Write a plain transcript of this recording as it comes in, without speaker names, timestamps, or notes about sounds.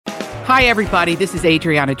Hi, everybody. This is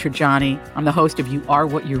Adriana Trajani. I'm the host of You Are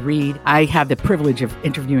What You Read. I have the privilege of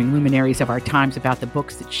interviewing luminaries of our times about the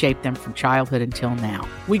books that shaped them from childhood until now.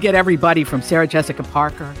 We get everybody from Sarah Jessica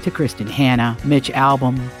Parker to Kristen Hanna, Mitch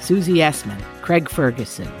Albom, Susie Essman, Craig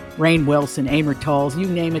Ferguson, Rainn Wilson, Amor Tolls, you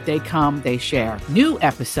name it, they come, they share. New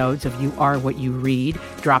episodes of You Are What You Read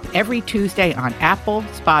drop every Tuesday on Apple,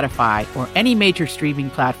 Spotify, or any major streaming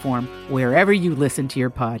platform wherever you listen to your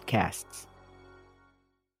podcasts.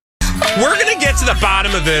 We're going to get to the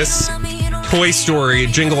bottom of this Toy Story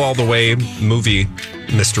Jingle All the Way movie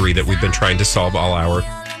mystery that we've been trying to solve all hour.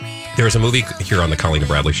 There's a movie here on the Colleen and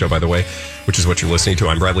Bradley Show, by the way, which is what you're listening to.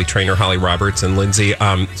 I'm Bradley Traynor, Holly Roberts, and Lindsay.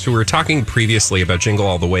 So we were talking previously about Jingle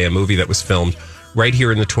All the Way, a movie that was filmed right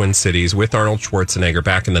here in the Twin Cities with Arnold Schwarzenegger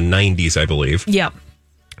back in the 90s, I believe. Yep.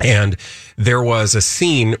 And there was a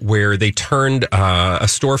scene where they turned a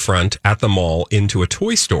storefront at the mall into a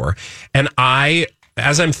toy store. And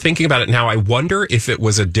as I'm thinking about it now, I wonder if it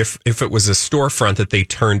was a storefront that they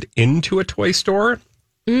turned into a toy store.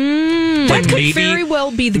 That could very well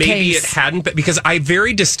be the case. Maybe it hadn't, but because I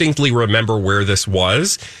very distinctly remember where this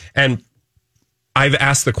was, and I've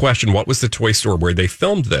asked the question, what was the toy store where they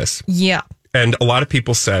filmed this? Yeah. And a lot of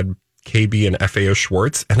people said KB and FAO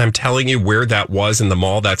Schwarz, and I'm telling you where that was in the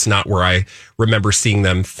mall. That's not where I remember seeing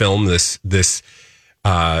them film this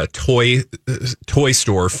toy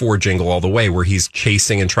store for Jingle All the Way, where he's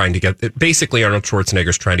chasing and trying to get, basically Arnold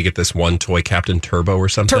Schwarzenegger's trying to get this one toy, Captain Turbo or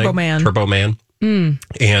something. Turbo Man.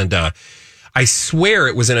 And I swear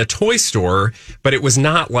it was in a toy store, but it was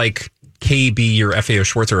not like KB or FAO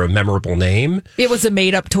Schwarz or a memorable name. It was a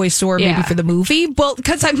made up toy store maybe for the movie. Well,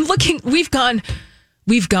 because I'm looking, we've gone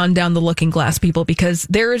down the Looking Glass, people, because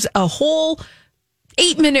there's a whole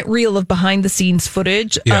 8-minute reel of behind the scenes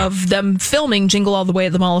footage of them filming Jingle All the Way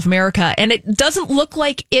at the Mall of America. And it doesn't look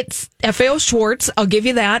like it's FAO Schwarz. I'll give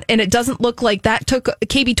you that. And it doesn't look like that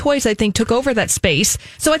KB Toys, I think, took over that space.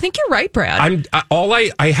 So I think you're right, Brad.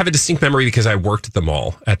 I have a distinct memory because I worked at the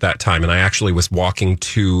mall at that time. And I actually was walking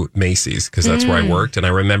to Macy's because that's where I worked. And I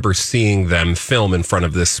remember seeing them film in front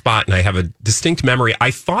of this spot. And I have a distinct memory. I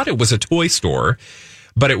thought it was a toy store,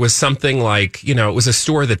 but it was something like, it was a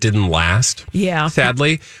store that didn't last. Yeah.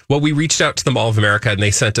 Sadly. Well, we reached out to the Mall of America and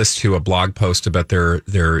they sent us to a blog post about their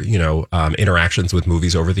interactions with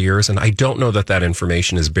movies over the years. And I don't know that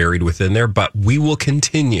information is buried within there, but we will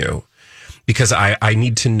continue because I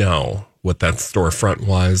need to know what that storefront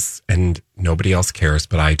was, and nobody else cares,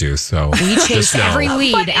 but I do. So we chase every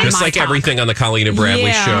lead, just like everything on the Colleen and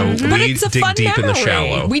Bradley show. But we it's a dig fun deep memory. in the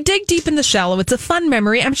shallow. We dig deep in the shallow. It's a fun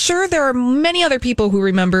memory. I'm sure there are many other people who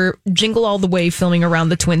remember Jingle All the Way filming around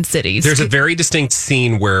the Twin Cities. There's a very distinct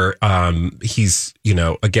scene where he's,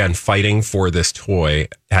 again, fighting for this toy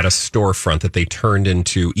at a storefront that they turned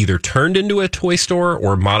into a toy store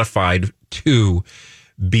or modified to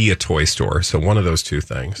be a toy store. So one of those two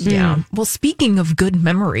things. Yeah. Well, speaking of good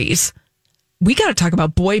memories, we got to talk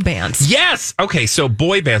about boy bands. Yes. Okay. So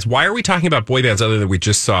boy bands. Why are we talking about boy bands other than we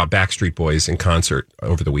just saw Backstreet Boys in concert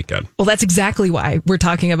over the weekend? Well, that's exactly why we're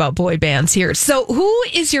talking about boy bands here. So who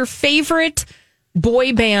is your favorite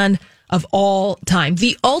boy band of all time?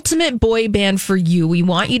 The ultimate boy band for you. We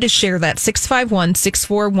want you to share that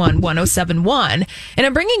 651-641-1071. And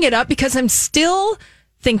I'm bringing it up because I'm still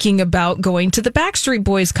thinking about going to the Backstreet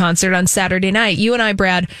Boys concert on Saturday night. You and I,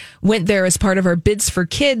 Brad, went there as part of our Bids for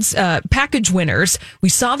Kids package winners. We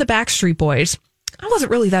saw the Backstreet Boys. I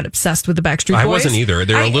wasn't really that obsessed with the Backstreet Boys. I wasn't either.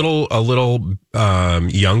 They're a little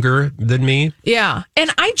younger than me. Yeah.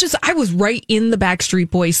 And I was right in the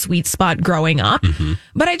Backstreet Boys sweet spot growing up,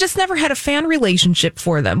 but I just never had a fan relationship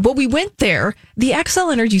for them. But we went there. The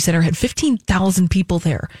XL Energy Center had 15,000 people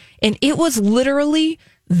there, and it was literally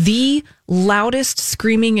the loudest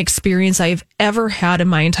screaming experience I have ever had in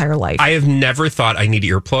my entire life. I have never thought I need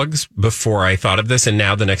earplugs before I thought of this. And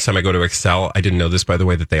now the next time I go to Excel, I didn't know this, by the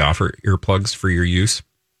way, that they offer earplugs for your use.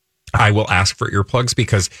 I will ask for earplugs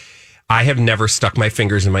because I have never stuck my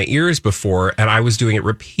fingers in my ears before. And I was doing it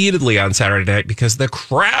repeatedly on Saturday night because the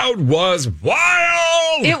crowd was wild.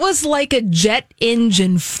 It was like a jet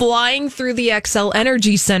engine flying through the XL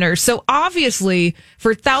Energy Center. So obviously,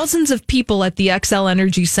 for thousands of people at the XL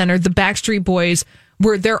Energy Center, the Backstreet Boys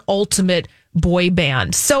were their ultimate boy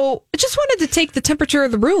band. So I just wanted to take the temperature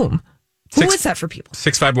of the room. Who is that for people?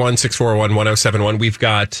 651-641-1071. We've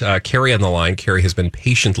got Carrie on the line. Carrie has been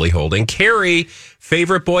patiently holding. Carrie,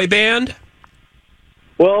 favorite boy band?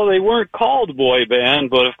 Well, they weren't called boy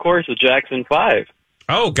band, but of course the Jackson 5.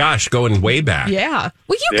 Oh, gosh, going way back. Yeah.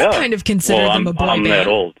 Well, you can kind of consider them a boy band. I'm that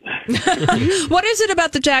old. What is it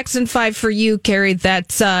about the Jackson 5 for you, Carrie,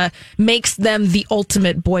 that makes them the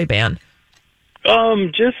ultimate boy band?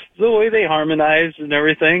 Just the way they harmonized and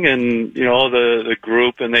everything, and the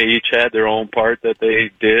group, and they each had their own part that they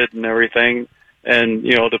did and everything, and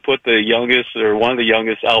to put the youngest or one of the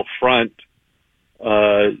youngest out front,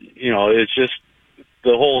 it's just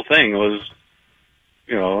the whole thing was,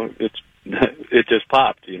 it just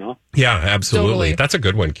popped, Yeah, absolutely. Totally. That's a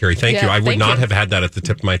good one, Carrie. Thank you. I would not have had that at the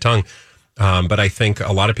tip of my tongue. But I think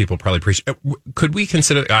a lot of people probably appreciate. Could we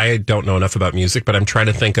consider? I don't know enough about music, but I'm trying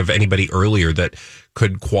to think of anybody earlier that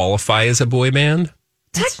could qualify as a boy band.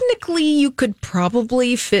 Technically, you could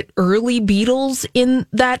probably fit early Beatles in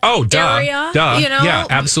that area. Yeah,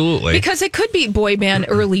 absolutely. Because it could be boy band,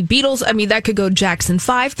 early Beatles. I mean, that could go Jackson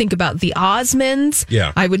 5. Think about the Osmonds.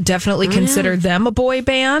 Yeah. I would definitely consider them a boy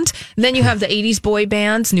band. And then you have the 80s boy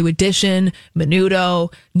bands, New Edition,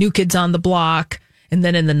 Menudo, New Kids on the Block. And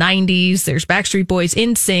then in the 90s, there's Backstreet Boys,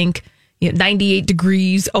 NSYNC, 98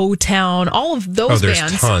 Degrees, O-Town, all of those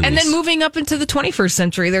bands. Tons. And then moving up into the 21st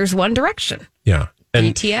century, there's One Direction. Yeah.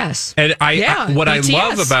 And BTS. And what BTS. I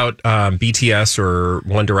love about BTS or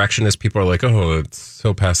One Direction is people are like, oh, it's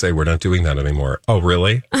so passé. We're not doing that anymore. Oh,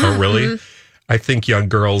 really? Oh, really? I think young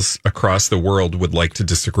girls across the world would like to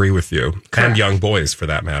disagree with you. Correct. And young boys, for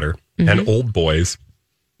that matter. And old boys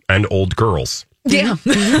and old girls. Yeah.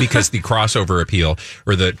 Because the crossover appeal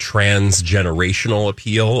or the transgenerational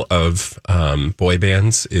appeal of boy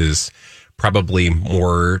bands is probably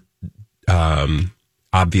more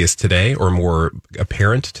obvious today or more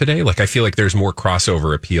apparent today. Like, I feel like there's more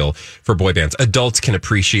crossover appeal for boy bands. Adults can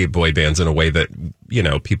appreciate boy bands in a way that,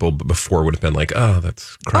 people before would have been like, oh,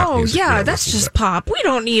 that's crap music. Yeah, that's just pop. We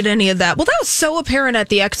don't need any of that. Well, that was so apparent at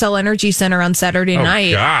the XL Energy Center on Saturday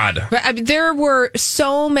night. Oh, God. I mean, there were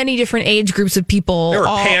so many different age groups of people. There were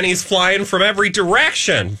panties flying from every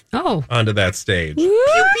direction onto that stage.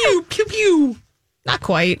 Pew, pew, pew, pew. Not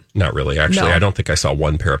quite. Not really, actually. No. I don't think I saw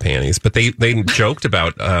one pair of panties, but they joked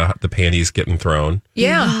about the panties getting thrown.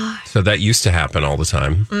 Yeah. So that used to happen all the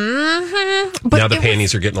time. Mm-hmm. Now the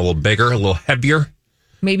panties are getting a little bigger, a little heavier.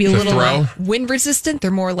 Maybe a little wind resistant.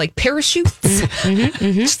 They're more like parachutes.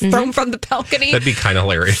 Just thrown from the balcony. That'd be kind of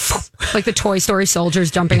hilarious. Like the Toy Story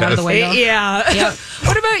soldiers jumping out of the window. Yeah. Yep.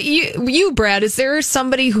 What about you, Brad? Is there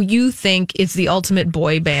somebody who you think is the ultimate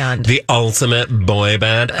boy band? The ultimate boy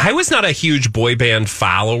band? I was not a huge boy band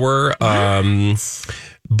follower.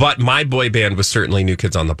 But my boy band was certainly New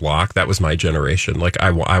Kids on the Block. That was my generation. Like,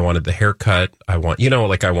 I wanted the haircut. I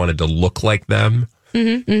wanted to look like them.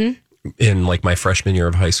 In like my freshman year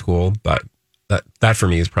of high school, but that for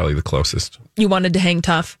me is probably the closest. You wanted to hang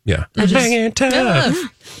tough. Yeah. Hanging tough.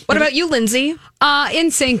 What about you, Lindsay?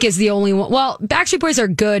 NSYNC is the only one. Well, Backstreet Boys are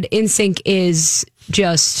good. NSYNC is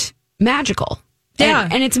just magical. Yeah.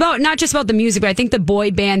 And it's not just about the music, but I think the boy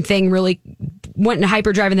band thing really went into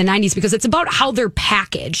hyperdrive in the 90s because it's about how they're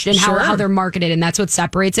packaged and how they're marketed, and that's what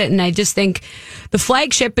separates it. And I just think the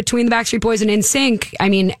flagship between the Backstreet Boys and NSYNC, I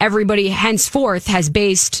mean, everybody henceforth has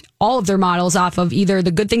based all of their models off of either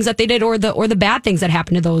the good things that they did or the bad things that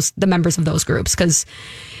happened to the members of those groups, because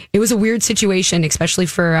it was a weird situation, especially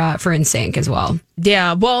for NSYNC as well.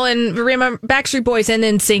 Yeah, well, and remember, Backstreet Boys and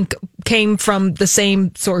NSYNC came from the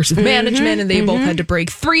same source of management, and they both had to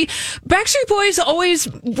break free. Backstreet Boys always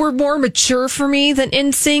were more mature for me than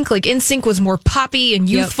NSYNC. Like, NSYNC was more poppy and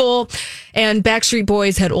youthful, and Backstreet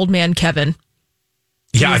Boys had old man Kevin.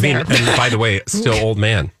 Yeah, I mean, and by the way, still old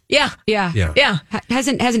man. Yeah.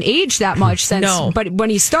 Hasn't aged that much since. No. But when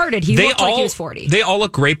he started, he looked like he was 40. They all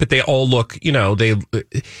look great, but they all look, so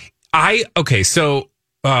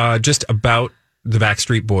just about the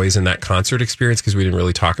Backstreet Boys and that concert experience, because we didn't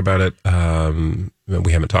really talk about it.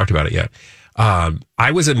 We haven't talked about it yet.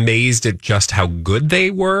 I was amazed at just how good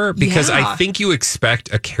they were, because I think you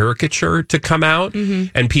expect a caricature to come out,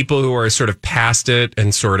 and people who are sort of past it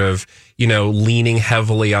and sort of, leaning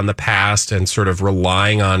heavily on the past and sort of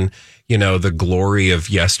relying on, the glory of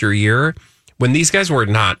yesteryear. When these guys were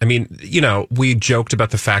not, I mean, we joked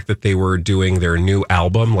about the fact that they were doing their new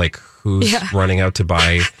album, like who's running out to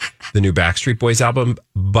buy the new Backstreet Boys album,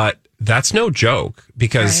 but that's no joke,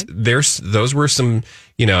 because those were some,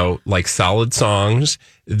 like solid songs.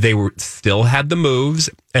 They still had the moves,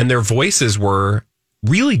 and their voices were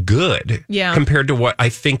really good compared to what I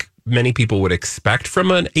think many people would expect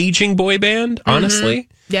from an aging boy band, honestly.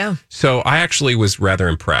 Yeah. So I actually was rather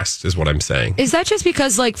impressed, is what I'm saying. Is that just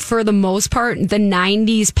because, like, for the most part, the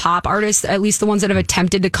 90s pop artists, at least the ones that have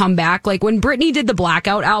attempted to come back, like when Britney did the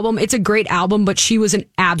Blackout album, it's a great album, but she was an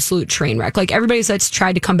absolute train wreck. Like, everybody that's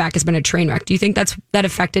tried to come back has been a train wreck. Do you think that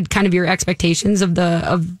affected kind of your expectations of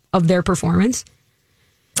their performance?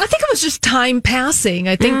 I think it was just time passing.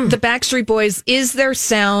 I think the Backstreet Boys is their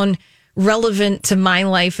sound relevant to my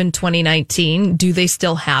life in 2019? Do they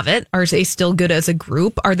still have it? Are they still good as a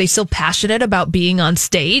group? Are they still passionate about being on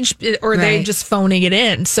stage? Or are they just phoning it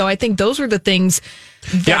in? So I think those were the things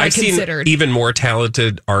that I considered. Seen even more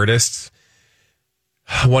talented artists.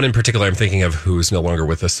 One in particular I'm thinking of who's no longer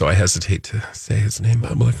with us, so I hesitate to say his name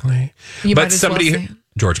publicly. But somebody...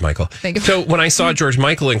 George Michael. So when I saw George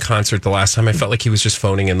Michael in concert the last time, I felt like he was just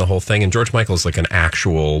phoning in the whole thing. And George Michael is like an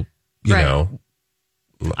actual, you know,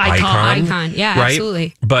 icon. Yeah, right?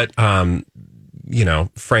 Absolutely. But, you know,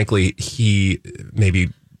 frankly, he maybe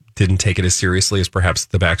didn't take it as seriously as perhaps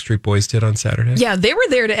the Backstreet Boys did on Saturday. Yeah, they were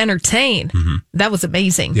there to entertain. Mm-hmm. That was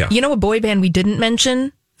amazing. Yeah. You know a boy band we didn't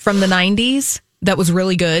mention from the 90s that was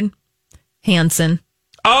really good? Hanson.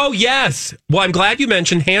 Oh, yes. Well, I'm glad you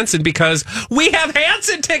mentioned Hanson because we have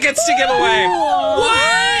Hanson tickets to give away.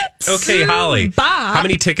 What? Okay, Holly. Bob. How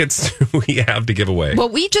many tickets do we have to give away? Well,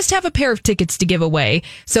 we just have a pair of tickets to give away.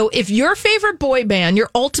 So if your favorite boy band,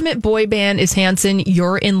 your ultimate boy band is Hanson,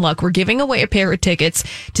 you're in luck. We're giving away a pair of tickets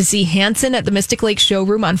to see Hanson at the Mystic Lake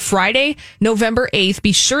Showroom on Friday, November 8th.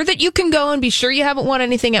 Be sure that you can go and be sure you haven't won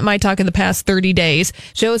anything at My Talk in the past 30 days.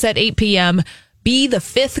 Show us at 8 p.m. Be the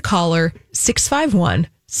fifth caller,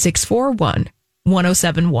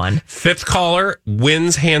 651-641-1071. Fifth caller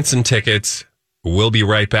wins Hanson tickets. We'll be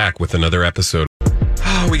right back with another episode.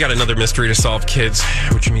 Oh, we got another mystery to solve, kids,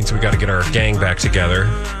 which means we got to get our gang back together.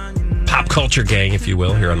 Pop culture gang, if you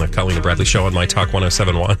will, here on the Colleen and Bradley Show on My Talk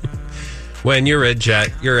 1071. When you're a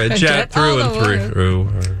jet, you're a jet through and through.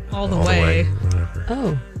 All the way.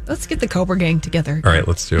 Oh. Let's get the Cobra Gang together. All right,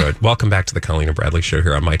 let's do it. Welcome back to the Colleen and Bradley Show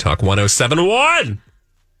here on My Talk 1071.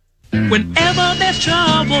 Whenever there's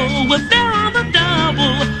trouble, we're there on the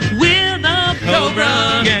double with the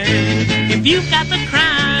Cobra Gang. If you've got the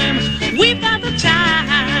crime, we've got the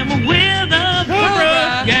time with the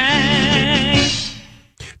Cobra Gang.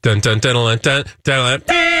 Dun dun dun dun dun dun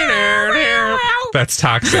dun. That's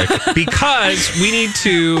toxic because we need.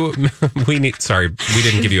 Sorry, we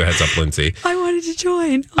didn't give you a heads up, Lindsay. I wanted to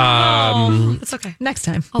join. That's okay. Next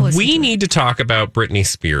time. We need to talk about Britney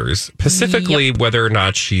Spears, specifically whether or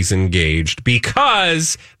not she's engaged,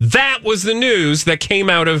 because that was the news that came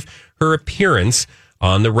out of her appearance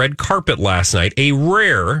on the red carpet last night. A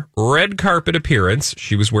rare red carpet appearance.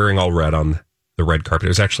 She was wearing all red on the red carpet. It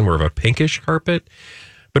was actually more of a pinkish carpet.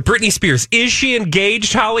 But Britney Spears, is she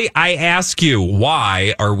engaged, Holly? I ask you,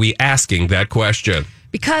 why are we asking that question?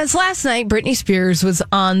 Because last night, Britney Spears was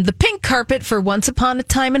on the pink carpet for Once Upon a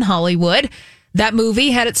Time in Hollywood. That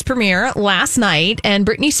movie had its premiere last night, and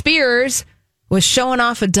Britney Spears was showing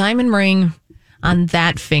off a diamond ring on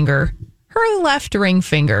that finger, her left ring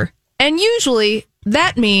finger. And usually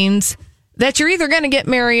that means that you're either going to get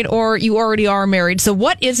married or you already are married. So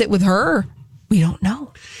what is it with her? We don't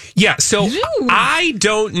know. Yeah, so I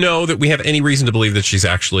don't know that we have any reason to believe that she's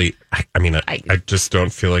actually... I just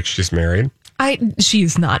don't feel like she's married.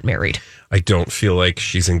 She's not married. I don't feel like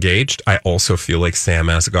she's engaged. I also feel like Sam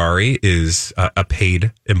Asghari is a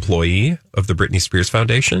paid employee of the Britney Spears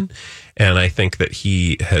Foundation. And I think that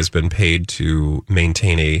he has been paid to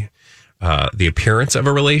maintain the appearance of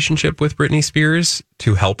a relationship with Britney Spears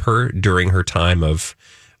to help her during her time of...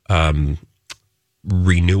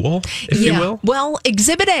 renewal, if you will. Well,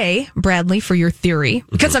 Exhibit A, Bradley, for your theory,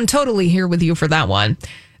 because I'm totally here with you for that one.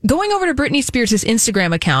 Going over to Britney Spears'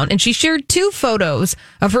 Instagram account, and she shared 2 photos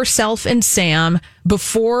of herself and Sam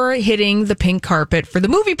before hitting the pink carpet for the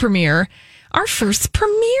movie premiere, our first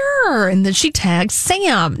premiere. And then she tagged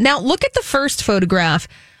Sam. Now, look at the first photograph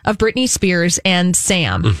of Britney Spears and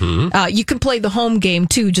Sam. You can play the home game,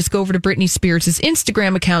 too. Just go over to Britney Spears'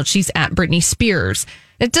 Instagram account. She's at Britney Spears.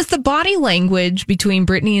 Does the body language between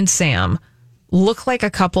Britney and Sam look like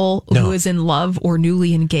a couple who is in love or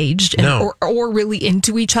newly engaged or really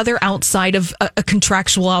into each other outside of a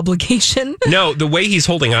contractual obligation? No, the way he's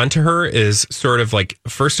holding on to her is sort of like,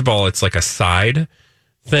 first of all, it's like a side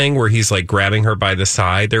thing where he's like grabbing her by the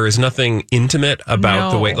side. There is nothing intimate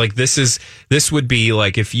about the way, like this would be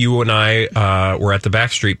like if you and I were at the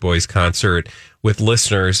Backstreet Boys concert with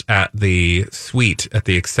listeners at the suite at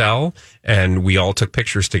the Excel and we all took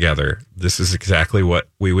pictures together. This is exactly what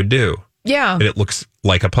we would do. Yeah. And it looks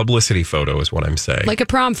like a publicity photo is what I'm saying. Like a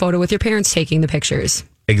prom photo with your parents taking the pictures.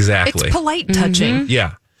 Exactly. It's polite touching.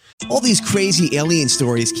 Yeah. All these crazy alien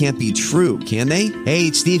stories can't be true, can they? Hey,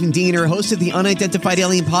 it's Stephen Diener, host of the Unidentified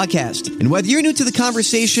Alien Podcast. And whether you're new to the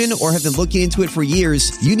conversation or have been looking into it for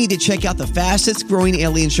years, you need to check out the fastest growing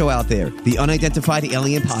alien show out there, the Unidentified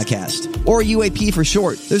Alien Podcast, or UAP for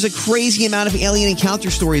short. There's a crazy amount of alien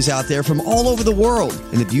encounter stories out there from all over the world.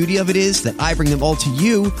 And the beauty of it is that I bring them all to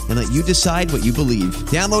you and let you decide what you believe.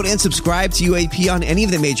 Download and subscribe to UAP on any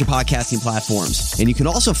of the major podcasting platforms. And you can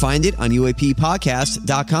also find it on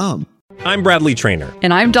UAPpodcast.com. I'm Bradley Trainer.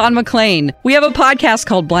 And I'm Don McClain. We have a podcast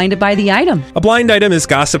called Blinded by the Item. A blind item is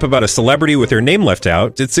gossip about a celebrity with their name left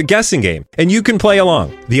out. It's a guessing game, and you can play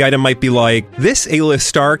along. The item might be like, this A-list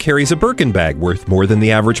star carries a Birkin bag worth more than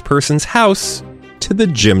the average person's house to the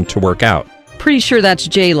gym to work out. Pretty sure that's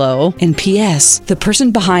J-Lo. And P.S. the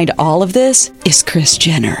person behind all of this is Kris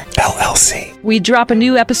Jenner, LLC. We drop a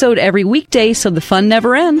new episode every weekday so the fun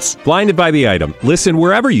never ends. Blinded by the Item. Listen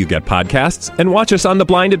wherever you get podcasts and watch us on the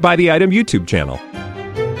Blinded by the Item YouTube channel.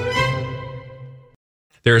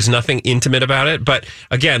 There's nothing intimate about it. But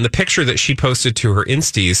again, the picture that she posted to her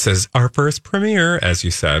Insties says, our first premiere, as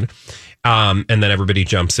you said. And then everybody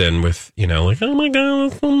jumps in with, like, oh my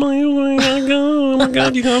God, oh my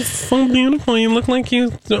God, you got so beautiful. You look like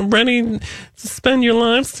you're ready to spend your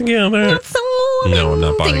lives together. No, I'm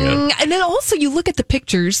not buying it. And then also you look at the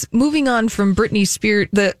pictures, moving on from Britney Spears,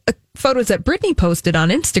 the photos that Britney posted on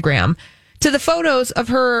Instagram, to the photos of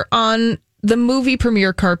her on the movie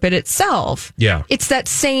premiere carpet itself. Yeah. It's that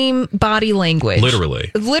same body language.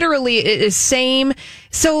 Literally, it is same.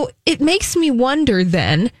 So it makes me wonder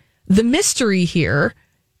then, the mystery here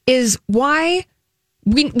is why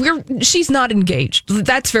she's not engaged.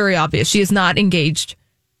 That's very obvious. She is not engaged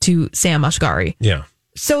to Sam Asghari. Yeah.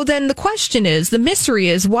 So then the question is, the mystery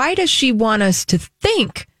is, why does she want us to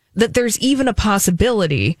think that there's even a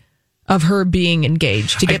possibility of her being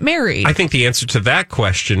engaged to get married? I think the answer to that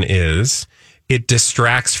question is it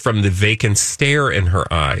distracts from the vacant stare in her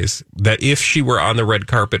eyes, that if she were on the red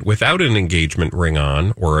carpet without an engagement ring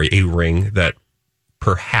on, or a ring that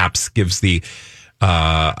perhaps gives the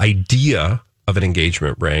idea of an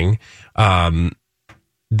engagement ring,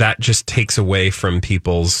 that just takes away from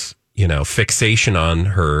people's, fixation on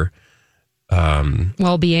her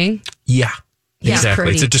well-being. Yeah, Yeah,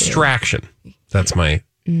 exactly. It's a distraction. That's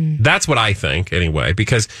that's what I think anyway,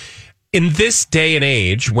 because in this day and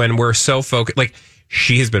age when we're so focused, like,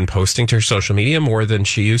 she has been posting to her social media more than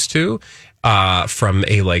she used to, from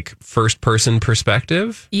a first person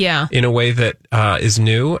perspective. Yeah. In a way that is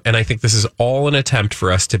new. And I think this is all an attempt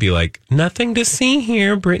for us to be like, nothing to see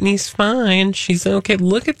here. Britney's fine. She's okay.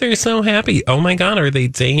 Look at, they're so happy. Oh my God. Are they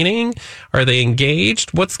dating? Are they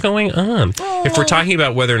engaged? What's going on? Oh. If we're talking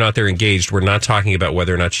about whether or not they're engaged, we're not talking about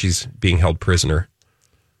whether or not she's being held prisoner.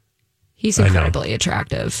 He's incredibly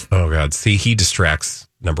attractive. Oh God. See, he distracts.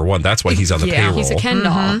 Number one, that's why he's on the payroll. He's a Ken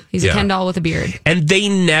doll. He's a Ken doll with a beard. And they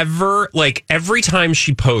never, every time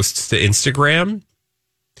she posts to Instagram,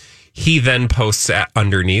 he then posts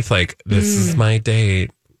underneath, this is my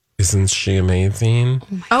date. Isn't she amazing?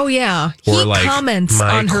 Oh, yeah. Or he comments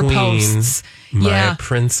on her posts. My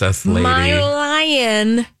princess lady. My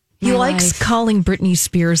lion. He likes calling Britney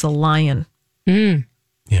Spears a lion.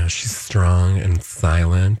 Yeah, she's strong and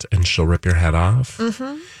silent, and she'll rip your head off.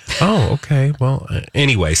 Mm-hmm. Oh, okay. Well,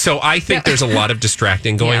 anyway, so I think there's a lot of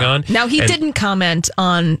distracting going on. Now, he didn't comment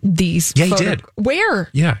on these. Yeah, he did. Where?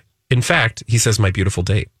 Yeah. In fact, he says, my beautiful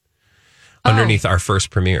date. Underneath our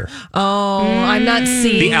first premiere. Oh, I'm not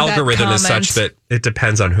seeing the algorithm is such that it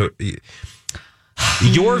depends on who.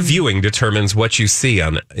 Your viewing determines what you see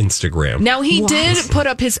on Instagram. Now, he did put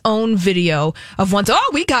up his own video of once.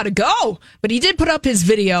 Oh, we got to go. But he did put up his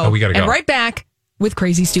video. Oh, we got to go. And right back with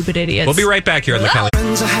Crazy Stupid Idiots. We'll be right back here on the Kelly.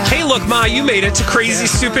 Hey, look, Ma, you made it to Crazy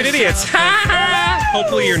Stupid Idiots.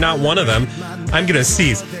 Hopefully you're not one of them. I'm going to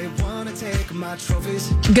seize.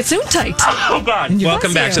 Gesundheit. Oh, God.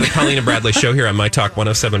 Welcome back to the Colleen and Bradley Show here on My Talk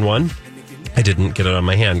 107.1. I didn't get it on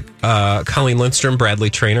my hand. Colleen Lindstrom, Bradley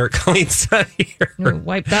Trainer. Colleen's not here.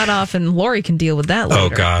 Wipe that off and Lori can deal with that later. Oh,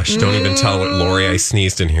 gosh. Don't even tell Lori I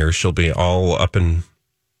sneezed in here. She'll be all up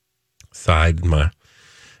inside my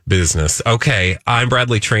business. Okay, I'm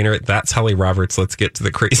Bradley Trainer. That's Holly Roberts. Let's get to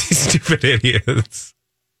the Crazy Stupid Idiots.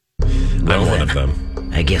 I'm one of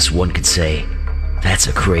them. I guess one could say that's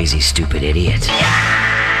a crazy stupid idiot.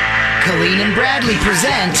 Colleen and Bradley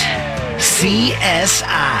present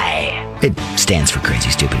CSI. It stands for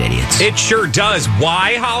Crazy Stupid Idiots. It sure does.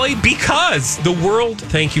 Why, Holly? Because the world,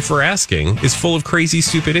 thank you for asking, is full of crazy,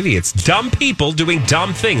 stupid idiots. Dumb people doing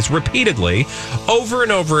dumb things repeatedly, over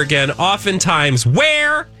and over again, oftentimes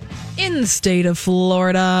where? In the state of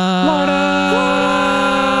Florida.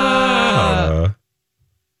 Florida.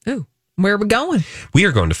 Ooh. Where are we going? We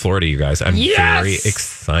are going to Florida, you guys. I'm very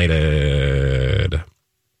excited.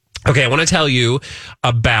 Okay, I want to tell you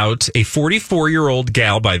about a 44-year-old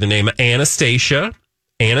gal by the name of Anastasia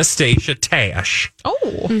Tash.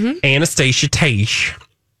 Anastasia Tash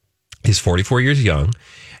is 44 years young.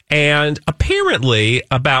 And apparently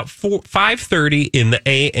about 5:30 in the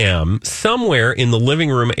a.m., somewhere in the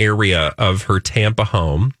living room area of her Tampa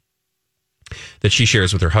home that she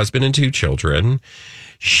shares with her husband and 2 children,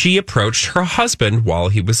 she approached her husband while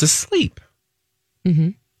he was asleep.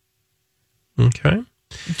 Okay.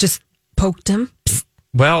 Just poked him. Psst.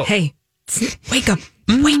 Well, hey, wake up,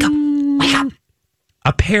 wake up, wake up.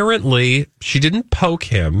 Apparently, she didn't poke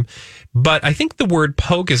him, but I think the word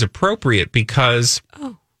poke is appropriate because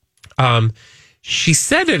she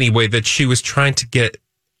said anyway that she was trying to get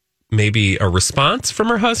maybe a response from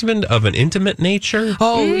her husband of an intimate nature.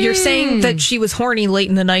 Oh, you're saying that she was horny late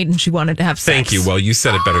in the night and she wanted to have sex. Thank you. Well, you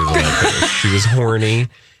said it better than I could. She was horny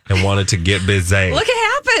and wanted to get busy. Look,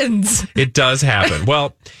 it happens. It does happen.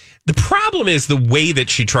 Well, the problem is the way that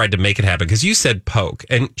she tried to make it happen, because you said poke,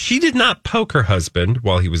 and she did not poke her husband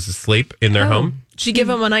while he was asleep in their home. Did she give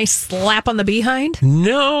him a nice slap on the behind?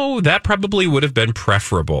 No, that probably would have been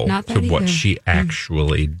preferable to what either. she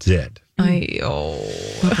actually did. Oh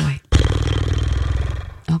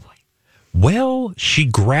boy. Well, she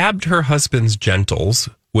grabbed her husband's genitals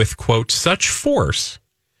with, quote, such force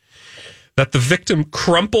that the victim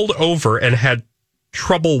crumpled over and had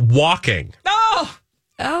trouble walking.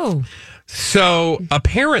 Oh. So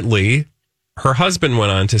apparently, her husband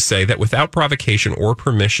went on to say that without provocation or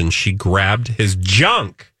permission, she grabbed his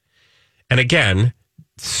junk. And again,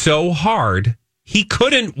 so hard, he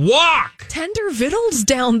couldn't walk. Tender vittles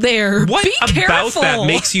down there. What Be about careful. that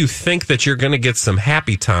makes you think that you're going to get some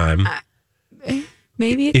happy time?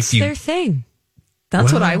 Maybe it's their thing.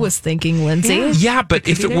 That's what I was thinking, Lindsay. Yeah, but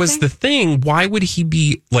if it was the thing, why would he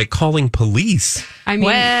be like calling police? I mean,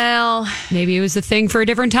 well, maybe it was the thing for a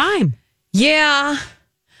different time. Yeah.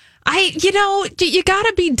 You got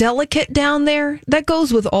to be delicate down there. That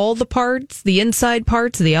goes with all the parts, the inside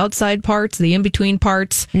parts, the outside parts, the in-between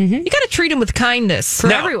parts. You got to treat them with kindness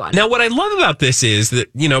for everyone. Now, what I love about this is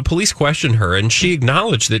that, police questioned her and she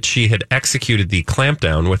acknowledged that she had executed the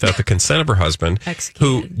clampdown without the consent of her husband,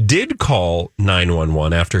 who did call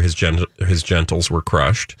 911 after his genitals were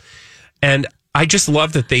crushed. And I just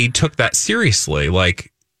love that they took that seriously.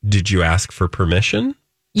 Like, did you ask for permission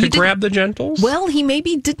to grab the genitals? Well, he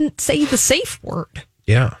maybe didn't say the safe word.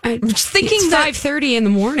 Yeah. I'm just thinking it's 5:30 in the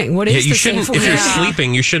morning. What is you the shouldn't, safe if word? you're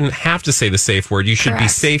sleeping, you shouldn't have to say the safe word. You should be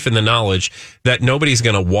safe in the knowledge that nobody's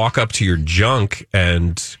going to walk up to your junk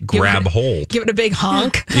and grab hold. Give it a big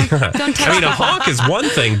honk. Yeah. A honk is one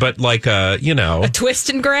thing, but like a twist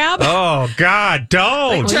and grab. Oh God,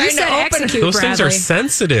 don't! Those things are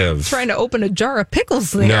sensitive. Trying to open a jar of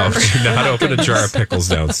pickles there. No, do not open a jar of pickles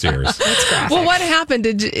downstairs. That's graphic. Well, what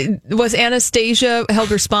happened? Was Anastasia held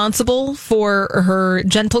responsible for her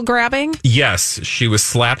gentle grabbing? Yes, she was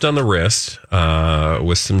slapped on the wrist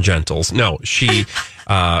with some gentles. No, she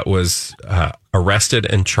was arrested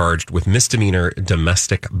and charged with misdemeanor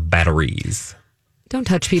domestic batteries. Don't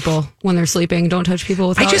touch people when they're sleeping. Don't touch people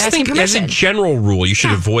without asking permission. I just think, as a general rule, you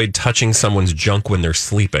should avoid touching someone's junk when they're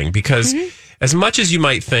sleeping, because as much as you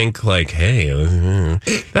might think, like, hey,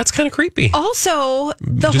 that's kind of creepy. Also,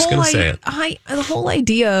 the whole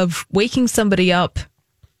idea of waking somebody up.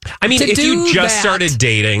 I mean, if you just started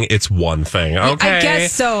dating, it's one thing, okay? I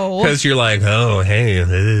guess so. Because you're like, oh, hey.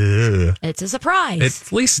 It's a surprise.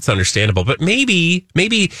 At least it's understandable. But maybe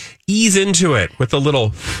ease into it with a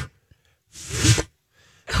little,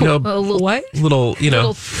 what? Little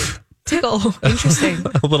tickle. Interesting.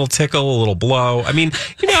 A little tickle, a little blow. I mean,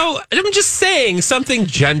 I'm just saying something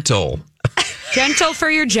gentle. Gentle for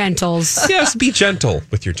your gentles. Yes, be gentle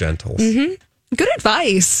with your gentles. Good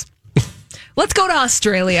advice. Let's go to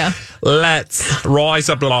Australia. Let's rise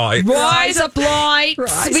up lights. Rise up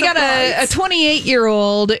lights. We got a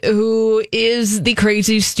 28-year-old who is the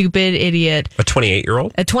crazy, stupid idiot. A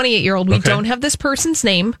 28-year-old? A 28-year-old. We don't have this person's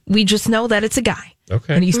name. We just know that it's a guy.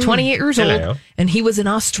 Okay. And he's 28 years old. And he was in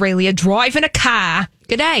Australia driving a car.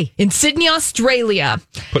 Good day. In Sydney, Australia.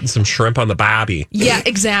 Putting some shrimp on the barbie. Yeah,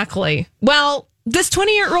 exactly. Well, this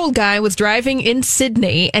 20-year-old guy was driving in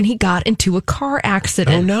Sydney and he got into a car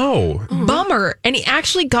accident. Oh, no. Bummer. And he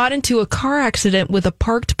actually got into a car accident with a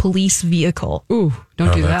parked police vehicle. Ooh,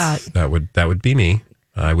 don't do that. That would be me.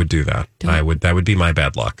 I would do that. That would be my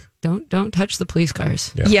bad luck. Don't touch the police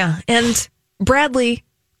cars. Yeah. And Bradley,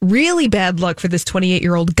 really bad luck for this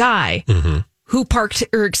 28-year-old guy who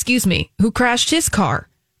crashed his car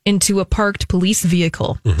into a parked police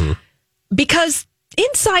vehicle. Because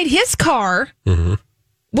inside his car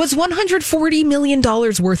was $140 million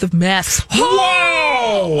worth of meth.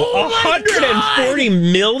 Whoa!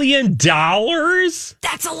 $140 million?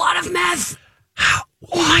 That's a lot of meth. Oh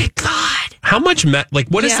my God. How much meth? Like,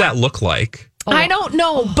 what does that look like? I don't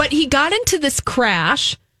know, but he got into this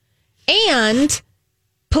crash and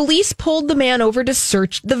police pulled the man over to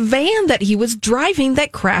search the van that he was driving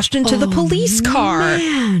that crashed into the police car.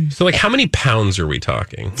 Man. So, like, how many pounds are we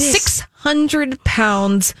talking? 600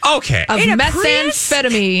 pounds of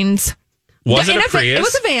methamphetamines. Was it a Prius? It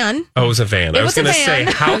was a van. Oh, it was a van. I was going to say,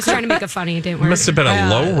 I was trying to make it funny. It didn't work. It must have been a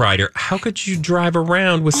low rider. How could you drive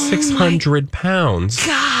around with 600 pounds?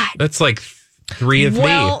 God. That's like 3 of me.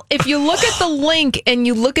 Well, if you look at the link and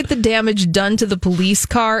you look at the damage done to the police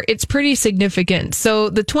car, it's pretty significant. So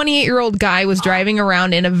the 28-year-old guy was driving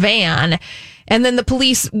around in a van, and then the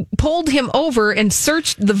police pulled him over and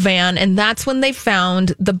searched the van, and that's when they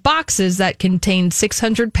found the boxes that contained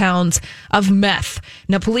 600 pounds of meth.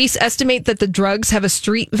 Now, police estimate that the drugs have a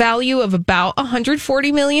street value of about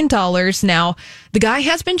 $140 million. Now, the guy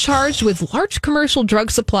has been charged with large commercial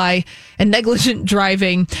drug supply and negligent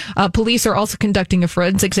driving. Police are also conducting a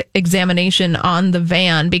forensic examination on the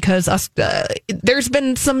van because there's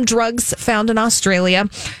been some drugs found in Australia.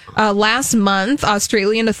 Last month,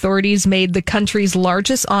 Australian authorities made the country's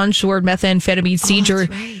largest onshore methamphetamine seizure.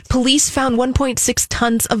 Right. Police found 1.6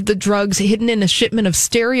 tons of the drugs hidden in a shipment of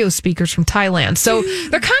stereo speakers from Thailand. So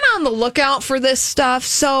they're kind of on the lookout for this stuff.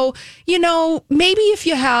 So, maybe if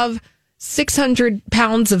you have 600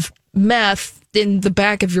 pounds of meth in the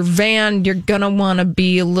back of your van, you're going to want to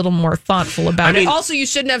be a little more thoughtful about it. Also, you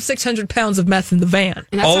shouldn't have 600 pounds of meth in the van.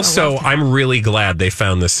 Also, I'm really glad they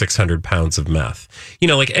found this 600 pounds of meth.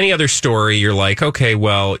 Like any other story, you're like, okay,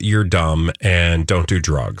 well, you're dumb and don't do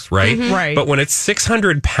drugs, right? Mm-hmm. Right. But when it's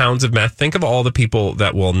 600 pounds of meth, think of all the people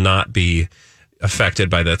that will not be affected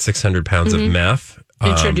by that 600 pounds of meth.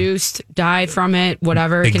 Introduced, die from it,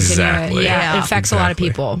 whatever. Exactly. Continue it. Yeah, it affects a lot of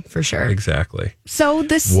people, for sure. Exactly. So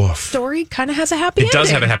this story kind of has a happy ending. It does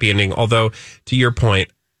have a happy ending, although, to your point,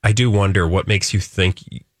 I do wonder what makes you think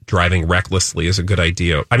driving recklessly is a good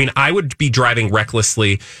idea. I mean, I would be driving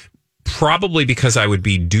recklessly probably because I would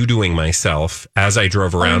be doo-dooing myself as I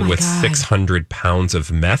drove around with 600 pounds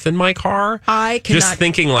of meth in my car. I cannot. Just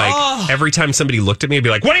thinking every time somebody looked at me, I'd be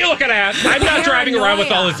like, what are you looking at? I'm not driving around with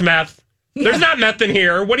all this meth. There's not meth in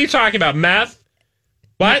here. What are you talking about? Meth?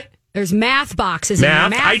 What? There's math boxes. Math?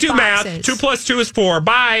 In there. I do math. 2 + 2 is 4.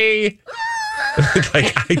 Bye.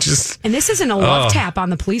 And this isn't a love tap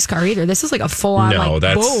on the police car either. This is like a full on. No,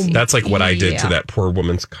 boom. That's like what I did to that poor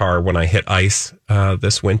woman's car when I hit ice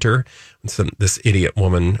this winter. This idiot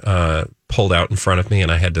woman pulled out in front of me, and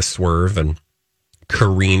I had to swerve and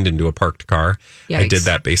careened into a parked car. Yikes. I did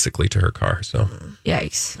that basically to her car. So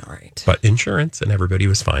yikes! All right, but insurance and everybody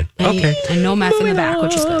was fine. And no meth in the back,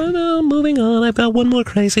 which is good. Moving on, I've got one more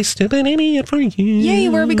crazy stupid idiot for you. Yay!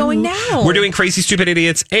 Where are we going now? We're doing crazy stupid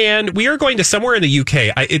idiots, and we are going to somewhere in the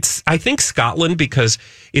UK. I think Scotland, because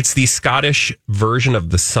it's the Scottish version of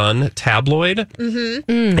the Sun tabloid,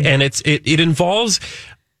 and it involves.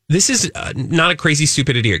 This is not a crazy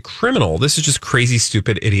stupid idiot criminal. This is just crazy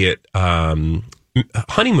stupid idiot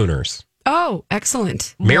honeymooners. Oh,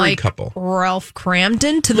 excellent. Married couple. Ralph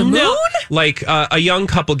Cramden to the moon? Like a young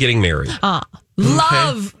couple getting married.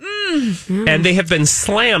 Love. And they have been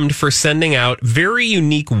slammed for sending out very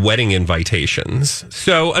unique wedding invitations.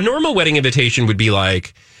 So a normal wedding invitation would be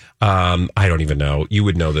like, I don't even know. You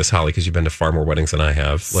would know this, Holly, because you've been to far more weddings than I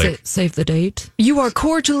have. Like, save the date. You are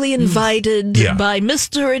cordially invited by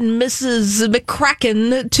Mr. and Mrs.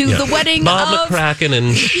 McCracken to the wedding Bob McCracken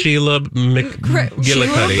and Sheila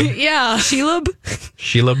McGillicuddy. Yeah. Sheila.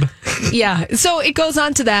 Yeah. So it goes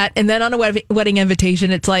on to that. And then on a wedding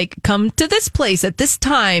invitation, it's like, come to this place at this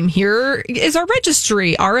time. Here is our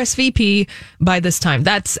registry, RSVP by this time.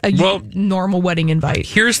 That's a normal wedding invite.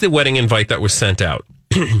 Here's the wedding invite that was sent out.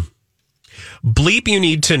 Bleep you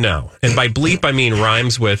need to know. And by bleep, I mean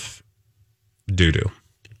rhymes with doo-doo.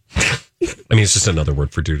 I mean, it's just another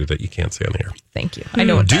word for doo-doo that you can't say on the air. Thank you. I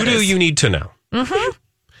know what that is. Doo-doo you need to know. Mm-hmm.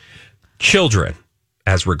 Children,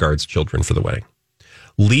 as regards children for the wedding.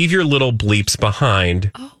 Leave your little bleeps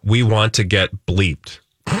behind. We want to get bleeped.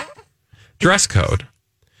 Dress code.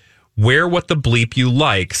 Wear what the bleep you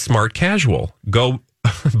like. Smart casual. Go...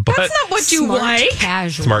 But that's not what you like.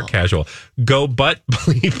 Smart casual. Go butt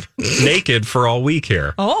bleep naked for all we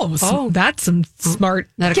care. That's some smart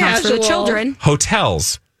that accounts for the children.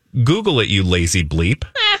 Hotels. Google it, you lazy bleep.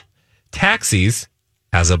 Taxis,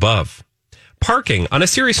 as above. Parking. On a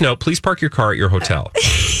serious note, please park your car at your hotel.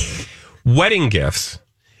 Wedding gifts.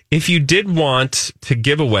 if you did want to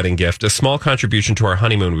give a wedding gift, a small contribution to our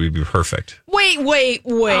honeymoon would be perfect. Wait.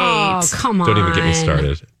 Oh, come on. Don't even get me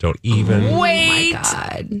started. Don't even. Wait. Oh, my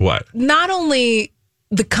God. What? Not only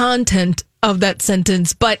the content of that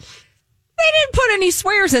sentence, but they didn't put any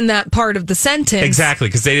swears in that part of the sentence. Exactly,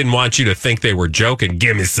 because they didn't want you to think they were joking.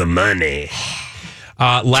 Give me some money.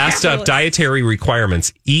 Last up, dietary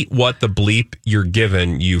requirements. Eat what the bleep you're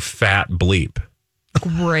given, you fat bleep.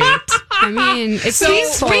 Great. I mean, it's So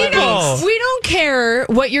peaceful. we don't care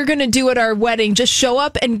what you're going to do at our wedding. Just show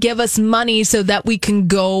up and give us money so that we can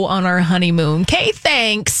go on our honeymoon. Okay,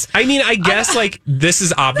 thanks. I mean, I guess like this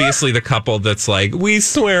is obviously the couple that's like, we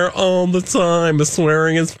swear all the time, but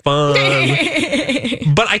swearing is fun.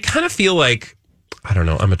 But I kind of feel like, I don't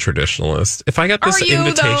know, I'm a traditionalist. If I got this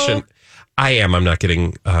invitation, though? I am. I'm not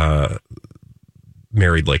getting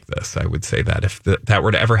married like this. I would say that if that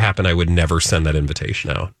were to ever happen, I would never send that invitation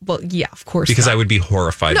out. Well, yeah, of course. Because not. I would be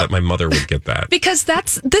horrified that my mother would get that. Because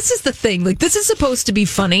this is the thing. Like, this is supposed to be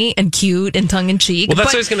funny and cute and tongue in cheek. Well, that's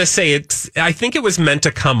what I was going to say. I think it was meant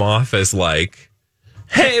to come off as like,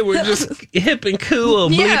 hey, we're just hip and cool.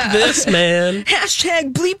 Bleep this, man.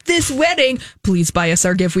 Hashtag bleep this wedding. Please buy us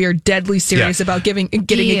our gift. We are deadly serious about getting a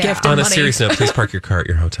gift and On a money. serious note, please park your car at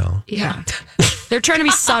your hotel. Yeah. They're trying to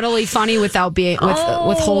be subtly funny without being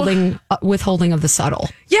withholding of the subtle.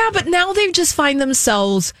 Yeah, but now they just find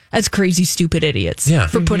themselves as crazy, stupid idiots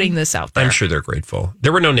for putting this out there. I'm sure they're grateful.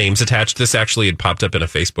 There were no names attached. This actually had popped up in a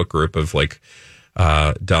Facebook group of like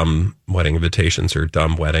dumb wedding invitations or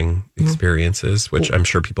dumb wedding experiences, which I'm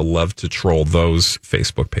sure people love to troll those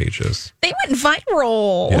Facebook pages. They went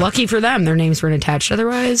viral. Yeah. Lucky for them, their names weren't attached.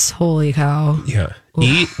 Otherwise, holy cow. Yeah.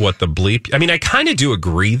 Eat what the bleep. I mean, I kind of do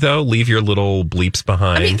agree, though. Leave your little bleeps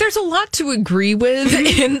behind. I mean, there's a lot to agree with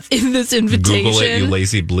in this invitation. Google it, you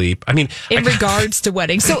lazy bleep. I mean, in regards to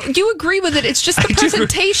weddings. So you agree with it. It's just the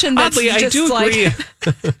presentation that's oddly, just I do agree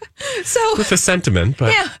so with the sentiment,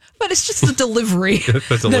 but yeah, but it's just the delivery.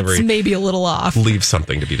 The delivery. That's maybe a little off. Leave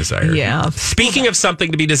something to be desired. Yeah. Speaking of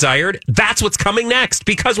something to be desired, that's what's coming next.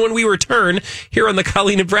 Because when we return here on the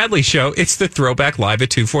Colleen and Bradley Show, it's the Throwback Live at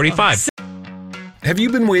 2:45. Have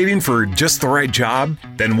you been waiting for just the right job?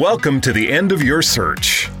 Then welcome to the end of your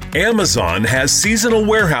search. Amazon has seasonal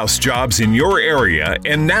warehouse jobs in your area,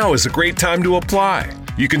 and now is a great time to apply.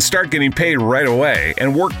 You can start getting paid right away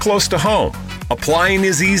and work close to home. Applying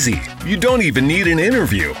is easy. You don't even need an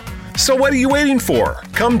interview. So what are you waiting for?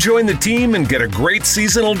 Come join the team and get a great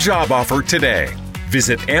seasonal job offer today.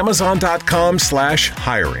 Visit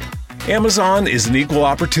Amazon.com/hiring. Amazon is an equal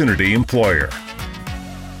opportunity employer.